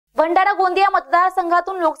भंडारा गोंदिया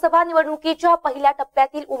मतदारसंघातून लोकसभा निवडणुकीच्या पहिल्या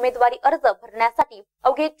टप्प्यातील उमेदवारी अर्ज भरण्यासाठी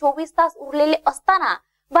अवघे 24 तास उरलेले असताना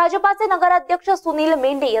भाजपाचे नगराध्यक्ष सुनील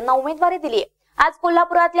मेंढे यांना उमेदवारी दिली आहे। आज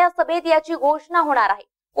कोल्हापुरातल्या सभेत याची घोषणा होणार आहे।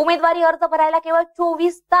 उमेदवारी अर्ज भरायला केवळ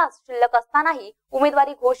 24 तास शिल्लक असतानाही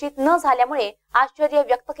उमेदवारी घोषित न झाल्यामुळे आश्चर्य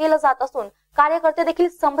व्यक्त केलं जात असून कार्यकर्ते देखील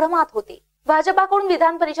संभ्रमात होते। भाजपाकडून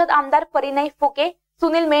विधान परिषद आमदार परिणय फुके,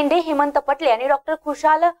 सुनील मेंढे, हेमंत पटले आणि डॉक्टर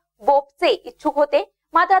खुशाल बोपचे इच्छुक होते।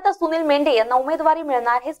 मात्र आता सुनील मेंढे यांना उमेदवारी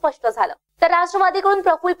मिळणार हे स्पष्ट झालं। तर राष्ट्रवादीकडून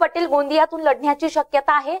प्रफुल्ल पटेल गोंदियातून लढण्याची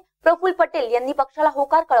शक्यता आहे। प्रफुल्ल पटेल यांनी पक्षाला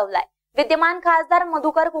होकार कळवलाय। विद्यमान खासदार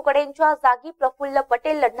मधुकर कुकडेंच्या जागी प्रफुल्ल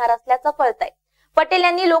पटेल लढणार असल्याचं कळतंय। पटेल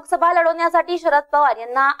यांनी लोकसभा लढवण्यासाठी शरद पवार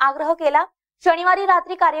यांना आग्रह केला। शनिवारी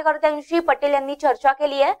रात्री कार्यकर्त्यांशी पटेल यांनी चर्चा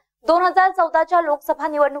केली आहे। 2014च्या लोकसभा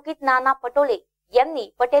निवडणुकीत नाना पटोले यांनी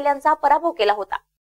पटेल यांचा पराभव केला होता।